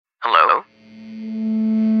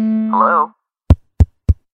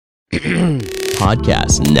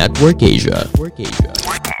Podcast Network Asia.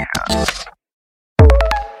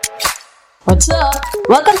 What's up?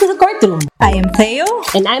 Welcome to the courtroom. I am Theo.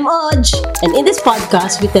 And I'm Oj. And in this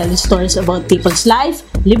podcast, we tell you stories about people's life,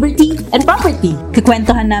 liberty, and property.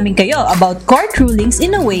 Kikwentuhan namin kayo about court rulings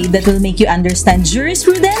in a way that will make you understand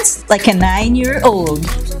jurisprudence like a 9-year-old.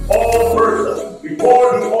 All persons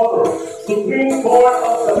before the Honor Supreme Court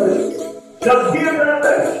of Justice shall give their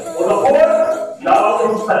thanks for the court now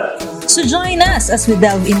in session. So join us as we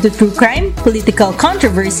delve into true crime, political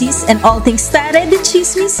controversies, and all things tare de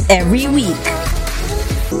chismis every week.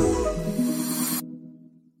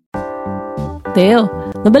 Theo,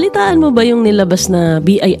 nabalitaan mo ba yung nilabas na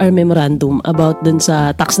BIR memorandum about dun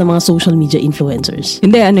sa tax ng mga social media influencers?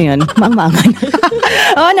 Hindi, ano yun? Maang-maangan.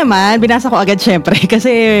 Oo naman, binasa ko agad syempre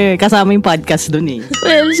kasi kasama yung podcast dun eh.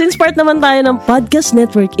 Well, since part naman tayo ng Podcast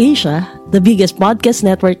Network Asia, the biggest podcast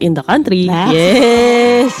network in the country.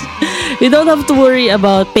 Yes! We don't have to worry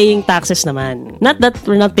about paying taxes naman. Not that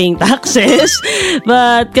we're not paying taxes,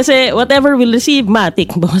 but kasi whatever we'll receive,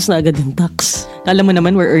 matik, bawas na agad yung tax. Alam mo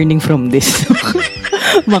naman, we're earning from this.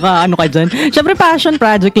 Maka ano ka dyan. Siyempre, passion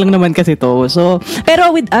project lang naman kasi to. So,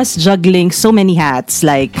 pero with us juggling so many hats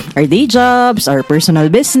like our day jobs, our personal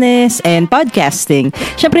business, and podcasting,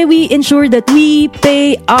 siyempre, we ensure that we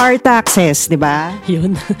pay our taxes, di ba?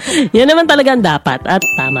 Yun. Yan naman talaga ang dapat at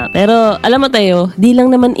tama. Pero alam mo tayo, di lang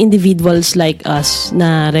naman individuals like us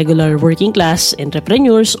na regular working class,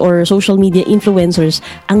 entrepreneurs, or social media influencers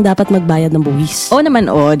ang dapat magbayad ng buwis. Oo naman,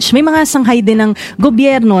 Oj. May mga sanghay din ng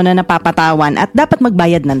gobyerno na napapatawan at dapat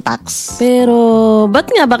magbayad ng tax. Pero, ba't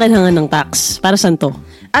nga ba kailangan ng tax? Para saan to?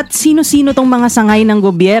 At sino-sino tong mga sangay ng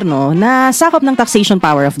gobyerno na sakop ng taxation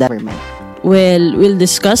power of the government? Well, we'll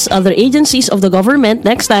discuss other agencies of the government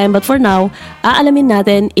next time, but for now, aalamin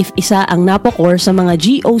natin if isa ang napokor sa mga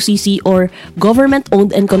GOCC or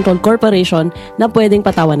Government-Owned and Controlled Corporation na pwedeng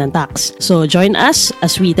patawan ng tax. So join us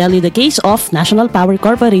as we tell you the case of National Power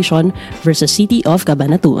Corporation versus City of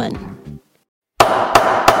Cabanatuan.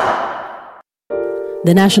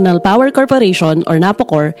 The National Power Corporation, or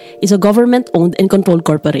NAPOCOR, is a government-owned and controlled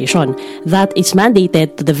corporation that is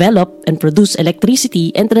mandated to develop and produce electricity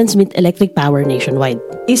and transmit electric power nationwide.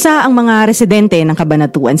 Isa ang mga residente ng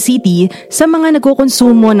Cabanatuan City sa mga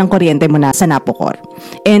nagkukonsumo ng kuryente mula sa NAPOCOR.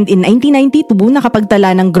 And in 1992,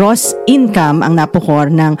 nakapagtala ng gross income ang NAPOCOR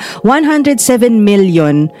ng 107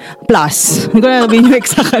 million plus. Hindi ko na sabihin yung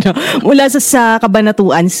exact mula sa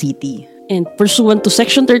Cabanatuan City. And pursuant to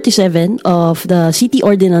Section 37 of the City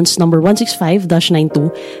Ordinance No. 165-92,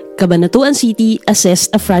 Cabanatuan City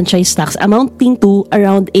assessed a franchise tax amounting to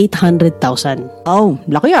around 800,000. Oh,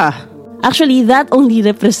 laki ah. Actually, that only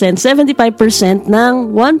represents 75%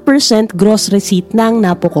 ng 1% gross receipt ng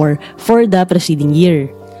NAPOCOR for the preceding year.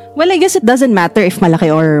 Well, I guess it doesn't matter if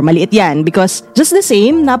malaki or maliit yan because just the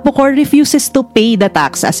same, NAPOCOR refuses to pay the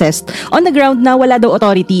tax assessed on the ground na wala daw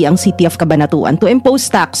authority ang City of Cabanatuan to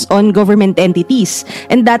impose tax on government entities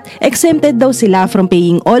and that exempted daw sila from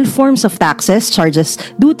paying all forms of taxes, charges,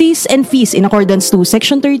 duties, and fees in accordance to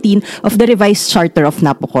Section 13 of the Revised Charter of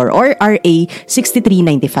NAPOCOR or RA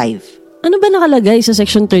 6395. Ano ba nakalagay sa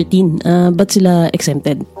Section 13? Ba't sila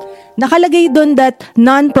exempted? Nakalagay doon that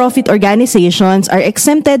non-profit organizations are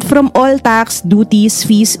exempted from all tax, duties,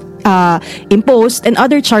 fees, imposed, and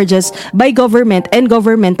other charges by government and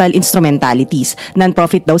governmental instrumentalities.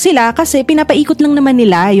 Non-profit daw sila kasi pinapaikot lang naman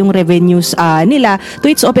nila yung revenues nila to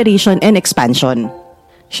its operation and expansion.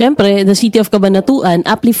 Siyempre, the City of Cabanatuan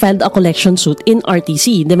aptly filed a collection suit in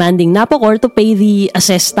RTC demanding NAPOCOR to pay the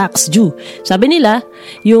assessed tax due. Sabi nila,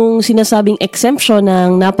 yung sinasabing exemption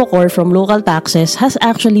ng NAPOCOR from local taxes has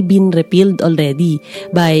actually been repealed already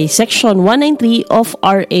by Section 193 of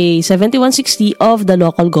RA 7160 of the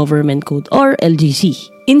Local Government Code or LGC.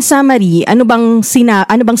 In summary, ano bang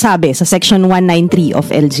sabi sa Section 193 of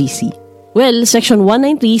LGC? Well, Section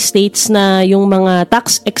 193 states na yung mga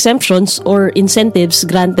tax exemptions or incentives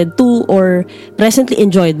granted to or presently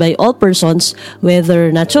enjoyed by all persons, whether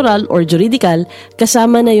natural or juridical,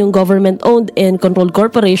 kasama na yung government-owned and controlled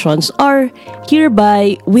corporations are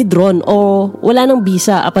hereby withdrawn o wala nang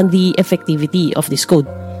bisa upon the effectivity of this code.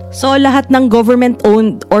 So, lahat ng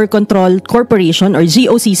government-owned or controlled corporation or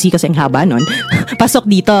GOCC kasi ang haba nun, pasok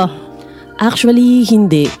dito. Actually,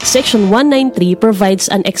 hindi. Section 193 provides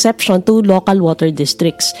an exception to local water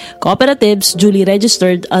districts, cooperatives duly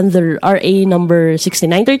registered under RA number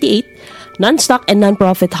 6938, non-stock and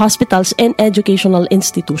non-profit hospitals and educational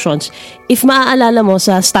institutions. If maaalala mo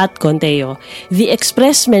sa StatCon, Teo, the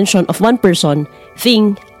express mention of one person,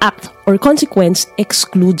 thing, act, or consequence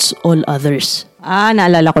excludes all others.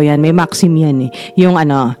 Naalala ko yan. May maxim yan eh. Yung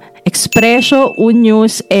expressio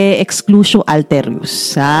unius e exclusio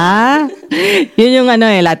alterius. Yun yung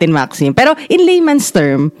Latin maxim. Pero in layman's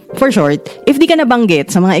term, for short, if di ka nabanggit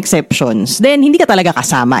sa mga exceptions, then hindi ka talaga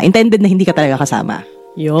kasama. Intended na hindi ka talaga kasama.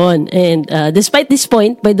 Yon. And despite this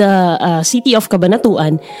point by the City of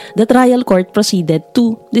Cabanatuan, the trial court proceeded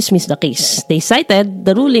to dismiss the case. They cited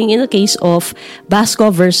the ruling in the case of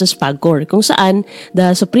Basco versus PAGCOR, kung saan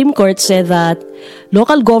the Supreme Court said that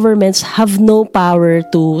local governments have no power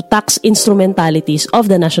to tax instrumentalities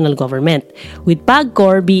of the national government, with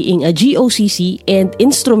PAGCOR being a GOCC and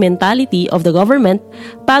instrumentality of the government.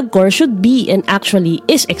 PAGCOR should be and actually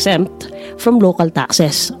is exempt from local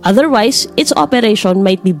taxes. Otherwise, its operation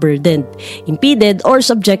might be burdened, impeded, or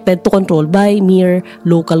subjected to control by mere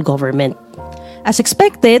local government. As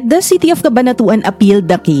expected, the City of Cabanatuan appealed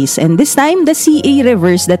the case, and this time, the CA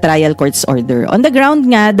reversed the trial court's order on the ground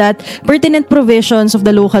nga that pertinent provisions of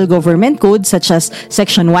the local government code such as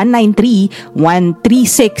Section 193,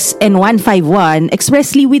 136, and 151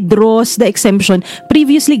 expressly withdraws the exemption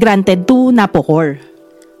previously granted to NAPOCOR.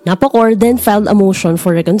 NAPOCOR then filed a motion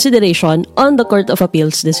for reconsideration on the Court of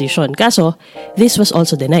Appeals decision. Kaso, this was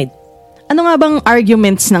also denied. Ano nga bang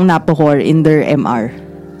arguments ng NAPOCOR in their MR?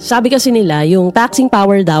 Sabi kasi nila, yung taxing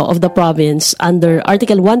power daw of the province under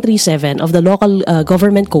Article 137 of the Local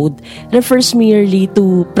Government Code refers merely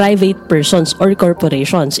to private persons or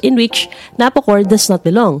corporations in which NAPOCOR does not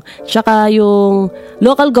belong. Tsaka yung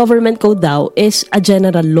Local Government Code daw is a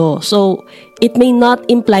general law. So, it may not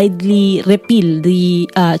impliedly repeal the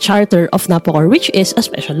charter of NAPOCOR, which is a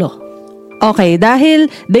special law. Okay, dahil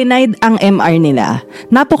denied ang MR nila,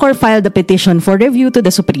 NAPOCOR filed a petition for review to the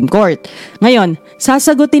Supreme Court. Ngayon,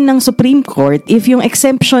 sasagutin ng Supreme Court if yung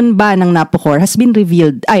exemption ba ng NAPOCOR has been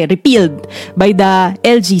repealed by the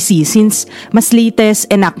LGC since mas latest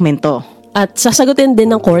enactment to. At sasagutin din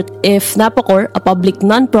ng court if NAPOCOR, a public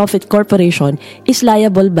non-profit corporation, is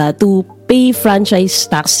liable ba to pay franchise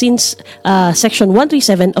tax since Section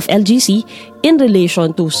 137 of LGC in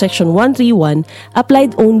relation to Section 131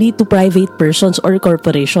 applied only to private persons or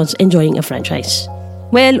corporations enjoying a franchise.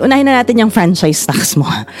 Well, unahin na natin yung franchise tax mo.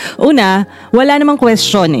 Una, wala namang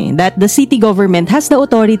question that the city government has the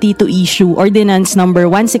authority to issue Ordinance Number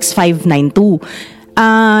 16592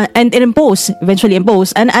 and eventually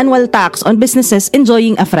impose an annual tax on businesses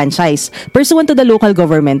enjoying a franchise pursuant to the local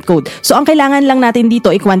government code. So, ang kailangan lang natin dito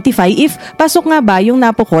i-quantify if pasok nga ba yung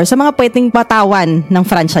NAPOCOR sa mga pwedeng patawan ng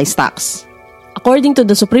franchise tax. According to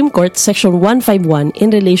the Supreme Court, Section 151 in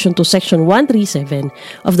relation to Section 137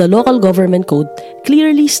 of the Local Government Code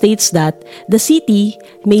clearly states that the city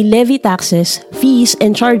may levy taxes, fees,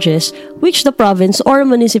 and charges which the province or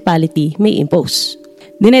municipality may impose.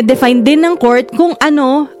 Dinedefine din ng court kung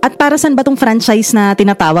ano at para saan ba tong franchise na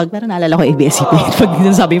tinatawag. Pero naalala ko ABS-CBN pag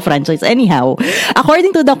sinasabi yung franchise. Anyhow,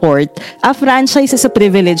 according to the court, a franchise is a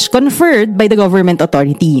privilege conferred by the government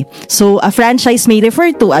authority. So, a franchise may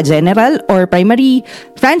refer to a general or primary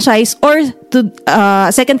franchise or to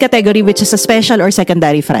second category which is a special or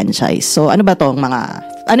secondary franchise. So, ano ba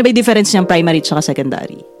yung difference niyang primary at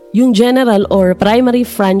secondary? Yung general or primary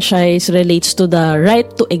franchise relates to the right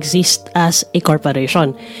to exist as a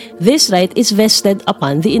corporation. This right is vested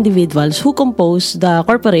upon the individuals who compose the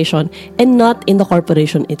corporation and not in the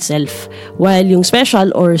corporation itself. While yung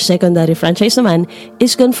special or secondary franchise naman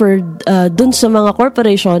is conferred dun sa mga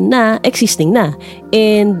corporation na existing na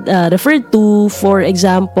and referred to, for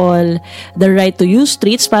example, the right to use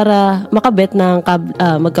streets para magkabit ng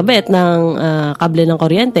kable ng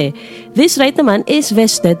kuryente. This right naman is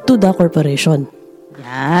vested to the corporation.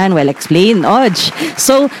 Yan, well explained, Oj.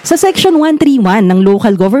 So, sa Section 131 ng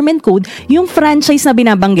Local Government Code, yung franchise na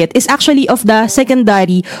binabanggit is actually of the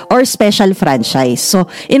secondary or special franchise. So,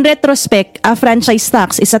 in retrospect, a franchise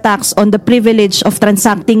tax is a tax on the privilege of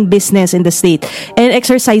transacting business in the state and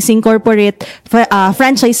exercising corporate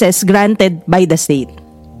franchises granted by the state.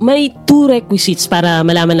 May two requisites para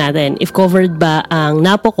malaman natin if covered ba ang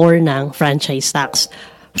NAPOCOR ng franchise tax.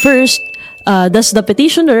 First, does the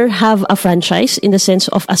petitioner have a franchise in the sense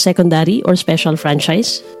of a secondary or special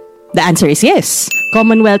franchise? The answer is yes.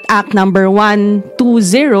 Commonwealth Act number 120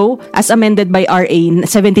 as amended by RA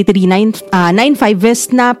 7395 vests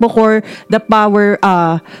NAPOCOR the power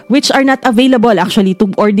which are not available actually to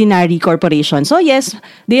ordinary corporations. So yes,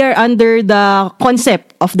 they are under the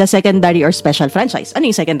concept of the secondary or special franchise. Ano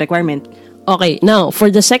yung second requirement? Okay, now, for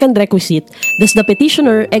the second requisite, does the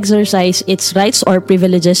petitioner exercise its rights or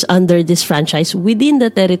privileges under this franchise within the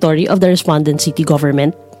territory of the respondent city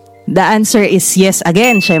government? The answer is yes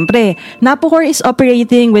again, syempre. Napocor is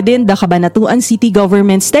operating within the Cabanatuan City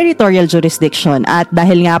Government's territorial jurisdiction at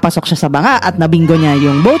dahil nga pasok siya sa banga at nabingo niya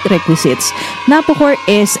yung both requisites, Napocor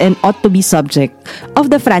is and ought to be subject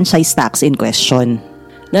of the franchise tax in question.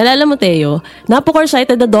 Naalala mo, Teo, Napocor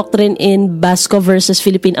cited the doctrine in Basco versus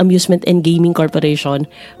Philippine Amusement and Gaming Corporation,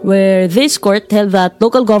 where this court held that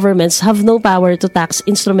local governments have no power to tax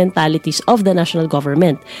instrumentalities of the national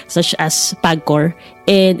government, such as PAGCOR,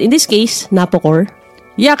 and in this case, Napocor.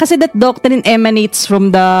 Yeah, kasi that doctrine emanates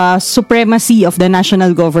from the supremacy of the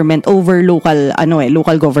national government over local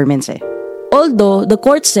governments. Although the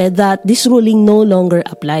court said that this ruling no longer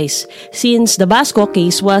applies since the Basco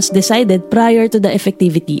case was decided prior to the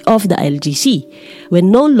effectivity of the LGC,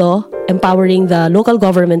 when no law empowering the local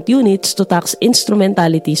government units to tax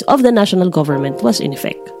instrumentalities of the national government was in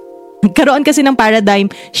effect. Nagkaroon kasi ng paradigm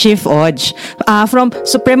shift, Oj, from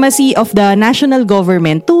supremacy of the national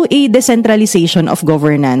government to a decentralization of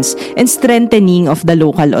governance and strengthening of the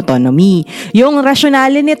local autonomy. Yung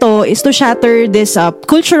rationale nito is to shatter this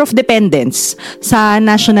culture of dependence sa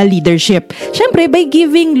national leadership. Siyempre, by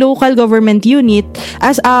giving local government unit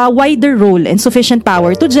as a wider role and sufficient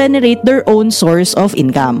power to generate their own source of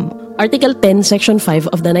income. Article 10, Section 5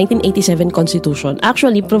 of the 1987 Constitution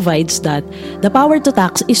actually provides that the power to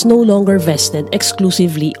tax is no longer vested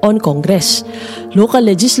exclusively on Congress. Local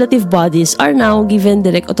legislative bodies are now given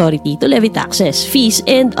direct authority to levy taxes, fees,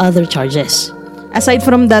 and other charges. Aside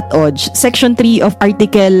from that, Oj, Section 3 of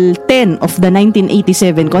Article 10 of the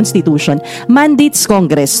 1987 Constitution mandates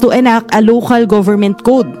Congress to enact a local government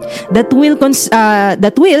code that will,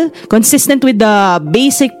 consistent with the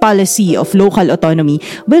basic policy of local autonomy,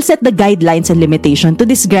 will set the guidelines and limitation to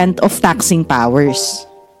this grant of taxing powers.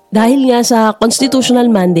 Dahil nga sa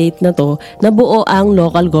constitutional mandate na to, nabuo ang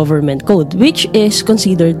Local Government Code, which is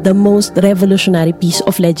considered the most revolutionary piece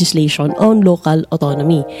of legislation on local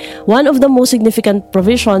autonomy. One of the most significant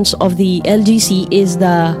provisions of the LGC is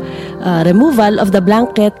the removal of the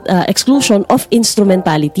blanket exclusion of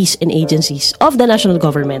instrumentalities and agencies of the national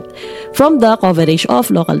government from the coverage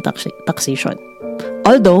of local taxation.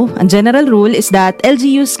 Although, ang general rule is that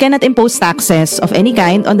LGUs cannot impose taxes of any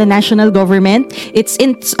kind on the national government, its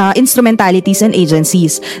instrumentalities and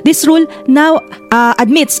agencies. This rule now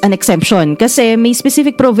admits an exemption kasi may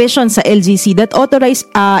specific provision sa LGC that authorize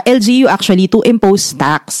LGU actually to impose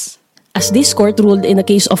tax. As this court ruled in the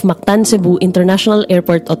case of Mactan Cebu International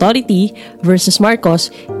Airport Authority versus Marcos,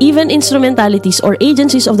 even instrumentalities or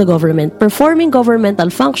agencies of the government performing governmental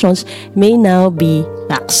functions may now be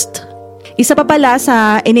taxed. Isa pa pala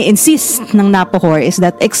sa ini-insist ng Napocor is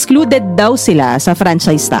that excluded daw sila sa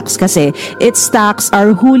franchise tax kasi its tax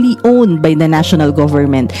are wholly owned by the national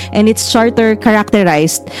government and its charter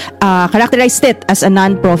characterized it as a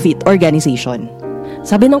non-profit organization.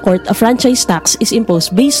 Sabi ng court, a franchise tax is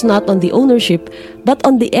imposed based not on the ownership but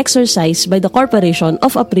on the exercise by the corporation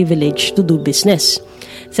of a privilege to do business.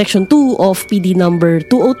 Section 2 of PD number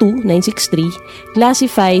 202-963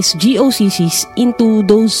 classifies GOCCs into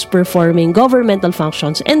those performing governmental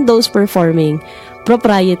functions and those performing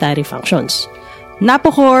proprietary functions.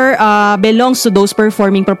 Napocor belongs to those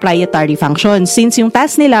performing proprietary functions since yung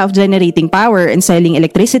task nila of generating power and selling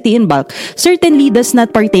electricity in bulk certainly does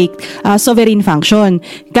not partake sovereign function.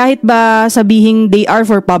 Kahit ba sabihin they are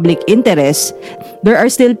for public interest, there are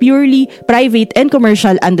still purely private and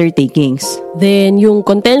commercial undertakings. Then yung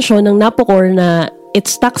contention ng Napocor na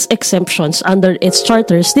its tax exemptions under its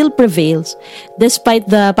charter still prevails despite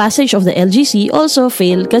the passage of the LGC also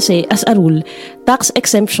fail kasi as a rule, tax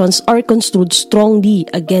exemptions are construed strongly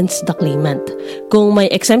against the claimant. Kung may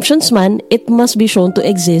exemptions man, it must be shown to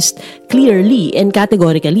exist clearly and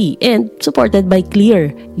categorically and supported by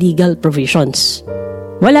clear legal provisions.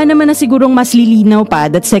 Wala naman na sigurong mas lilinaw pa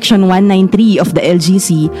that Section 193 of the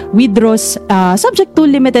LGC withdraws, subject to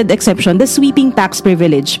limited exception, the sweeping tax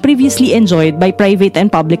privilege previously enjoyed by private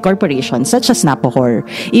and public corporations such as Napocor.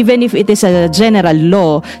 Even if it is a general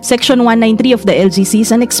law, Section 193 of the LGC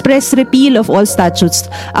is an express repeal of all statutes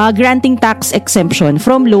granting tax exemption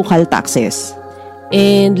from local taxes.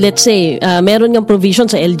 And let's say, meron ng provision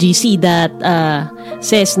sa LGC that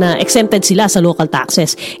says na exempted sila sa local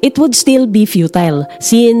taxes. It would still be futile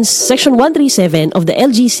since Section 137 of the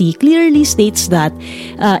LGC clearly states that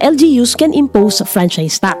LGUs can impose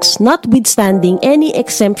franchise tax notwithstanding any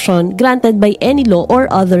exemption granted by any law or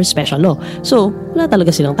other special law. So, wala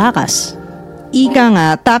talaga silang takas. Ika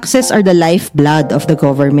nga, taxes are the lifeblood of the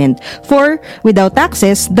government. For, without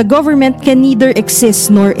taxes, the government can neither exist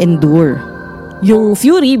nor endure. Yung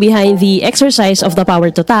fury behind the exercise of the power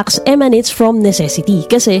to tax emanates from necessity.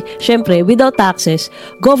 Kasi, syempre, without taxes,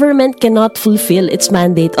 government cannot fulfill its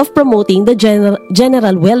mandate of promoting the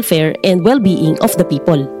general welfare and well-being of the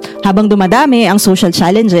people. Habang dumadami ang social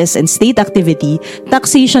challenges and state activity,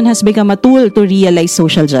 taxation has become a tool to realize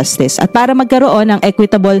social justice at para magkaroon ng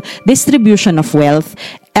equitable distribution of wealth,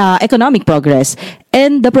 economic progress,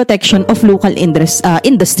 and the protection of local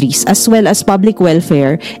industries as well as public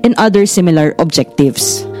welfare and other similar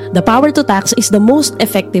objectives. The power to tax is the most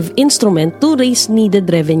effective instrument to raise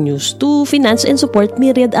needed revenues to finance and support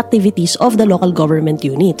myriad activities of the local government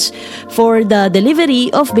units for the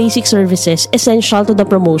delivery of basic services essential to the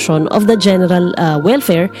promotion of the general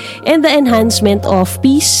welfare and the enhancement of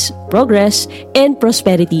peace, progress, and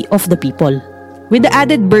prosperity of the people. With the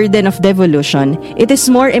added burden of devolution, it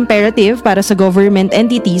is more imperative para sa government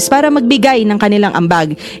entities para magbigay ng kanilang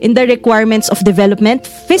ambag in the requirements of development,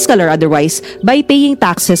 fiscal or otherwise, by paying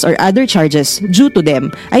taxes or other charges due to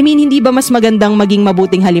them. I mean, hindi ba mas magandang maging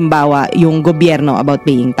mabuting halimbawa yung gobyerno about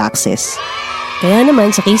paying taxes? Kaya naman,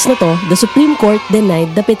 sa case na to, the Supreme Court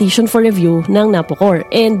denied the petition for review ng NAPOCOR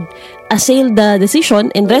and assailed the decision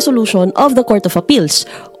and resolution of the Court of Appeals,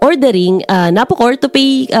 ordering NAPOCOR to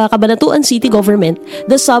pay Cabanatuan City Government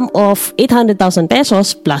the sum of 800,000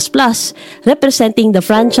 pesos plus representing the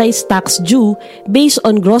franchise tax due based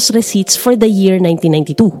on gross receipts for the year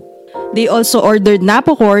 1992. They also ordered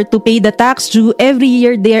NAPOCOR to pay the tax due every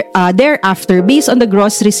year thereafter based on the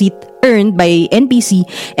gross receipt earned by NPC,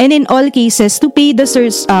 and in all cases to pay the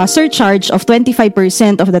surcharge of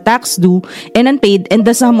 25% of the tax due and unpaid and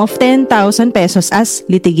the sum of 10,000 pesos as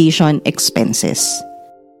litigation expenses.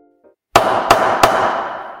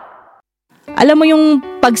 Alam mo yung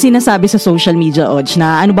pag sinasabi sa social media, Oj,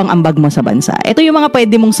 na ano bang ambag mo sa bansa? Ito yung mga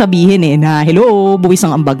pwede mong sabihin na, hello, buwis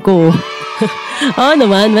ang ambag ko. Oo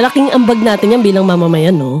naman, malaking ambag natin yan bilang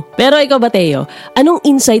mamamayan, no? Pero ikaw ba, Teo, anong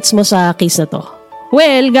insights mo sa case na to?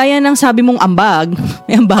 Well, gaya ng sabi mong ambag,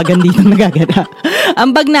 may ambagan dito nagagana.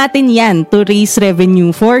 Ambag natin yan to raise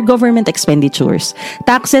revenue for government expenditures.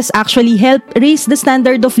 Taxes actually help raise the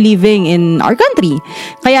standard of living in our country.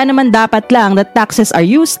 Kaya naman dapat lang that taxes are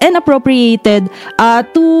used and appropriated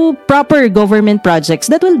to proper government projects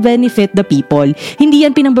that will benefit the people. Hindi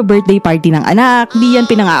yan pinang-birthday party ng anak, hindi yan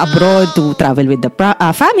pinang-abroad to travel with the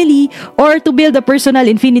family, or to build a personal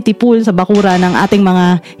infinity pool sa bakura ng ating mga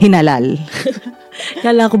hinalal.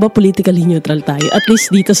 Kala ko ba politically neutral tayo? At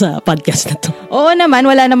least dito sa podcast na to. Oo naman,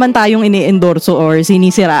 wala naman tayong ini-endorso or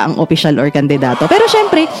sinisira ang official or kandidato. Pero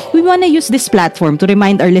syempre, we wanna use this platform to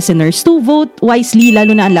remind our listeners to vote wisely,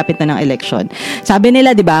 lalo na ang lapit na ng election. Sabi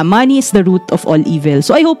nila, di ba, money is the root of all evil.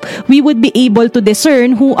 So I hope we would be able to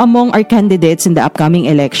discern who among our candidates in the upcoming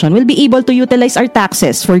election will be able to utilize our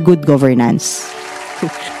taxes for good governance.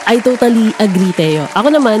 I totally agree, Teo. Ako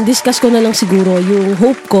naman, discuss ko na lang siguro yung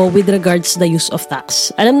hope ko with regards to the use of tax.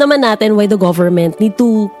 Alam naman natin why the government need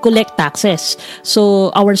to collect taxes. So,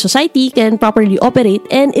 our society can properly operate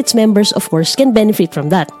and its members, of course, can benefit from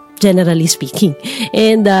that, generally speaking.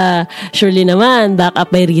 And surely naman, back up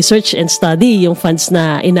by research and study yung funds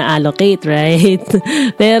na ina-allocate, right?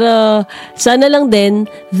 Pero sana lang din,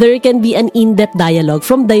 there can be an in-depth dialogue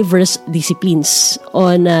from diverse disciplines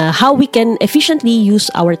on how we can efficiently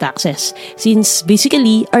use our taxes. Since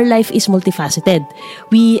basically, our life is multifaceted.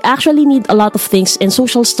 We actually need a lot of things and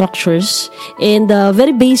social structures. And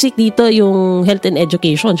very basic dito yung health and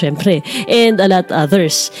education, syempre. And a lot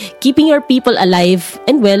others. Keeping your people alive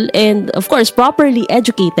and well, and of course properly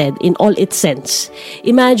educated in all its sense.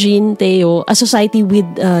 Imagine, Teo, a society with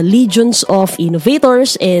legions of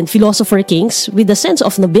innovators and philosopher kings with a sense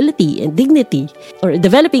of nobility and dignity, or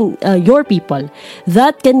developing your people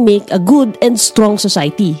that can make a good and strong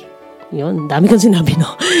society. Yun, dami kong sinabi,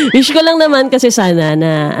 no? Wish ko lang naman kasi sana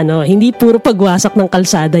na hindi puro pagwasak ng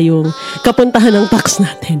kalsada yung kapuntahan ng tax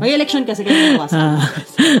natin. May election kasi kayo pagwasak.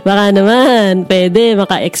 Baka naman, pwede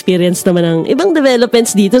maka-experience naman ng ibang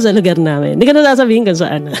developments dito sa lugar namin. Hindi ko na sasabihin kung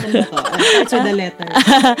saan. Starts with the letter.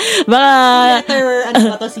 Baka... Letter, ano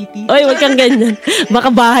ba to, city? Oy, wag kang ganyan.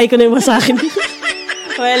 Baka bahay ko na yung masakin.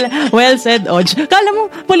 Well said, Oj. Kala mo,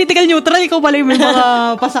 political neutral, ikaw pala yung may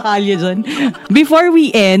mga pasakalya dyan. Before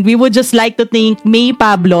we end, we would just like to thank May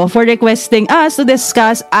Pablo for requesting us to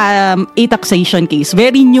discuss a taxation case.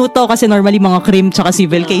 Very new to kasi normally mga crime tsaka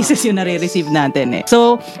civil cases yung nare-receive natin.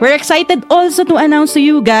 So, we're excited also to announce to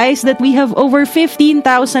you guys that we have over 15,000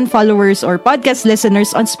 followers or podcast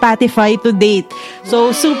listeners on Spotify to date.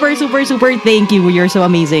 So, super thank you. You're so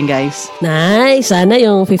amazing, guys. Nice. Sana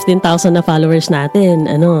yung 15,000 na followers natin,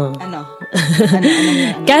 ano? Ano?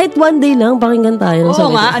 Kahit one day lang, pakinggan tayo.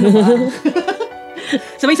 Oo nga, ano ba?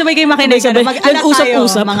 Sabay-sabay kayo makinig. Sabay-sabay. Mag-anak tayo,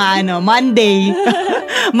 Nag-usap-usap. mga Monday.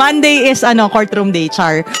 Monday is courtroom day,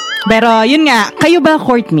 char. Pero yun nga, kayo ba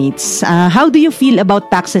courtmates? How do you feel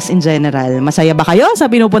about taxes in general? Masaya ba kayo sa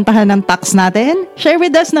pinupuntahan ng tax natin? Share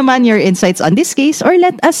with us naman your insights on this case or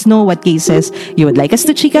let us know what cases you would like us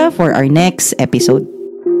to chika for our next episode.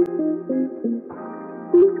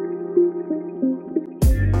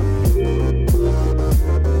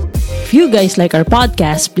 If you guys like our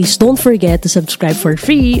podcast, please don't forget to subscribe for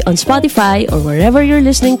free on Spotify or wherever you're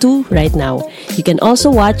listening to right now. You can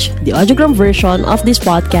also watch the audiogram version of this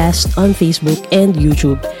podcast on Facebook and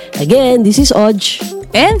YouTube. Again, this is Oj.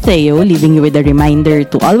 And Theo, leaving you with a reminder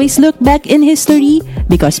to always look back in history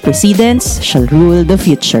because precedents shall rule the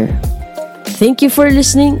future. Thank you for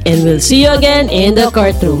listening and we'll see you again in the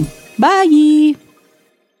courtroom. Bye!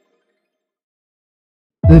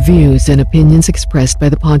 The views and opinions expressed by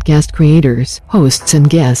the podcast creators, hosts, and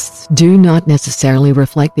guests do not necessarily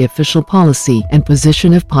reflect the official policy and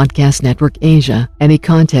position of Podcast Network Asia. Any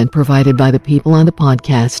content provided by the people on the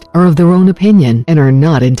podcast are of their own opinion and are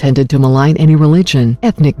not intended to malign any religion,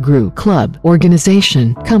 ethnic group, club,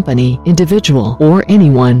 organization, company, individual, or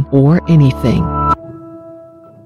anyone or anything.